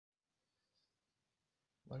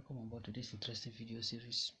Welcome on board to this interesting video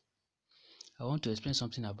series. I want to explain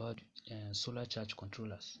something about solar charge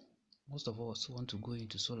controllers. Most of us want to go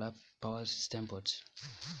into solar power system, but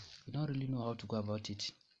we don't really know how to go about it.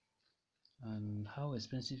 And how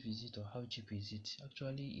expensive is it or how cheap is it?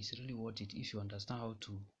 Actually, it's really worth it if you understand how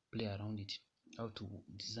to play around it, how to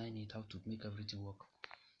design it, how to make everything work.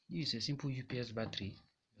 This is a simple UPS battery.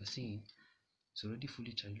 You're seeing it's already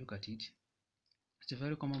fully charged. Look at it. It's a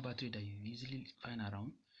very common battery that you easily find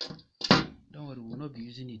around. Don't worry, we will not be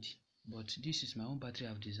using it, but this is my own battery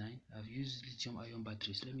I've designed. I've used lithium ion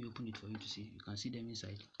batteries. Let me open it for you to see. You can see them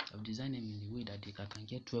inside. I've designed them in a way that they can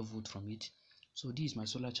get 12 volts from it. So this is my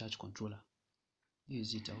solar charge controller. Here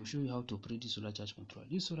is it. I will show you how to operate this solar charge controller.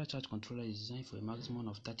 This solar charge controller is designed for a maximum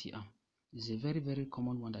of 30 amp. It's a very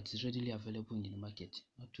common one that is readily available in the market,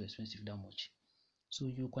 not too expensive that much. So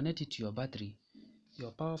you connect it to your battery.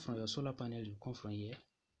 Your power from your solar panel will come from here.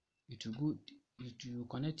 It will go. You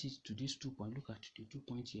connect it to these 2 points. Look at the 2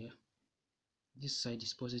 points here. This side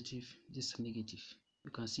is positive, this is negative. You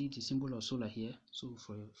can see the symbol of solar here. So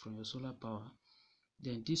from your solar power,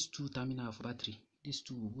 then these two terminals of battery, these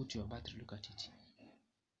two will go to your battery. Look at it.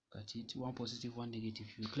 Look at it. One positive, one negative.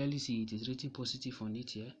 You clearly see it is rating positive on it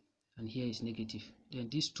here, and here is negative. Then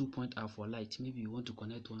these 2 points are for light. Maybe you want to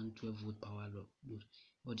connect one 12 volt power load,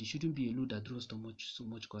 but it shouldn't be a load that draws so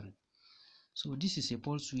much current. So this is a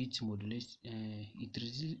pulse width modulation.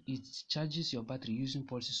 It charges your battery using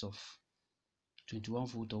pulses of 21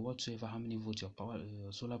 volt or whatsoever, how many volts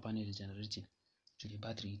your solar panel is generating to the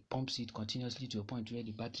battery. It pumps it continuously to a point where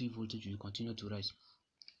the battery voltage will continue to rise.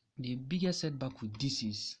 The biggest setback with this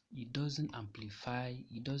is it doesn't amplify,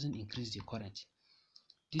 it doesn't increase the current.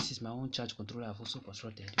 This is my own charge controller I've also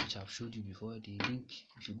constructed, which I've showed you before. The link,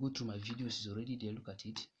 if you go through my videos, is already there. Look at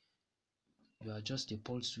it. You adjust the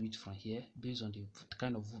pulse width from here based on the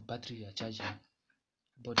kind of battery you are charging.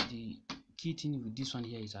 But the key thing with this one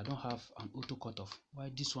here is I don't have an auto cutoff,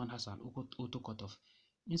 while this one has an auto cutoff.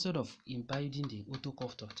 Instead of imbibing the auto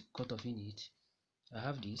cutoff in it, I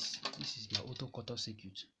have this. This is my auto cutoff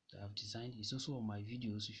circuit that I've designed. It's also on my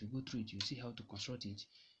videos. If you go through it, you see how to construct it.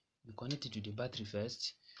 You connect it to the battery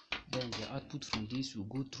first, then the output from this will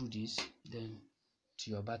go through this, then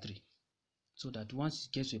to your battery, so that once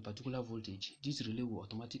it gets to a particular voltage, this relay will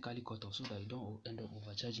automatically cut off so that you don't end up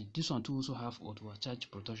overcharging. This one too also have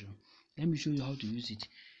overcharge protection. Let me show you how to use it.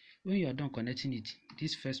 When you are done connecting it,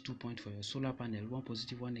 this first 2 points for your solar panel, one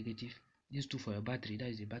positive, one negative, these two for your battery, that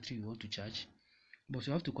is the battery you want to charge. But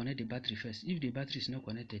you have to connect the battery first. If the battery is not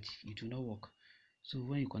connected, it will not work. So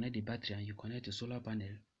when you connect the battery and you connect the solar panel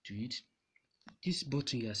to it, this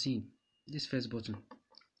button you are seeing, this first button,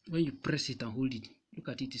 when you press it and hold it, look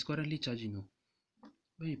at it, it's currently charging now.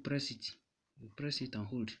 When you press it and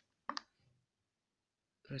hold,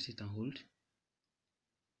 press it and hold.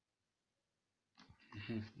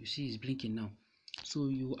 You see it's blinking now. So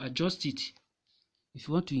you adjust it. If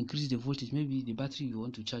you want to increase the voltage, maybe the battery you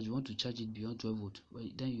want to charge it beyond 12 volt, well,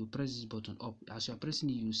 then you press this button up. As you are pressing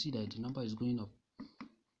it, you see that the number is going up.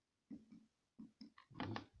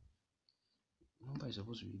 The number is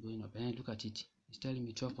supposed to be going up, and look at it. It's telling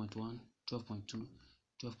me 12.1, 12.2,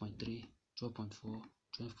 12.3, 12.4,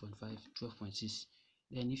 12.5, 12.6.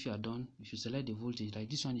 Then if you are done, if you select the voltage, like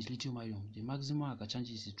this one is lithium ion, the maximum I can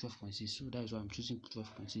change is 12.6, so that is why I'm choosing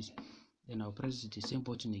 12.6. Then I'll press the same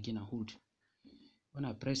button again and hold. When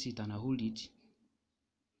I press it and I hold it,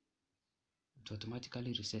 it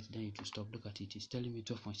automatically reset, then it will stop. Look at it, it's telling me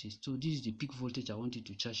 12.6. So this is the peak voltage I want it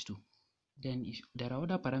to charge to. Then if there are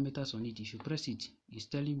other parameters on it, if you press it, it's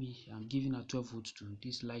telling me I'm giving a 12 volts to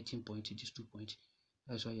this lighting point, these 2 points.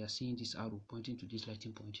 That's why you're seeing this arrow pointing to this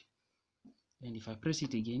lighting point. And if I press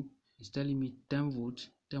it again, it's telling me 10 volt,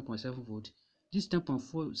 10.7 volt. This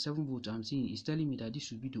 10.47 volt I'm seeing is telling me that this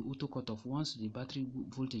should be the auto cutoff. Once the battery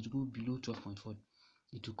voltage go below 12.4,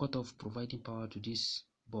 it will cut off, providing power to this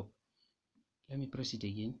bulb. Let me press it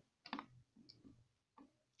again.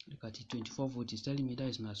 Look at it, 24 volt is telling me that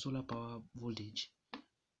is my solar power voltage.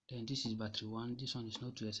 Then this is battery 1. This one is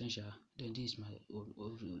not too essential. Then this is my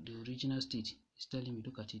the original state. It's telling me,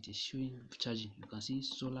 look at it, it's showing charging. You can see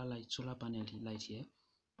solar light, solar panel light here.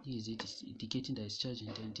 This is it, it's indicating that it's charging.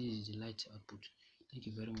 Then this is the light output. Thank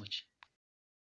you very much.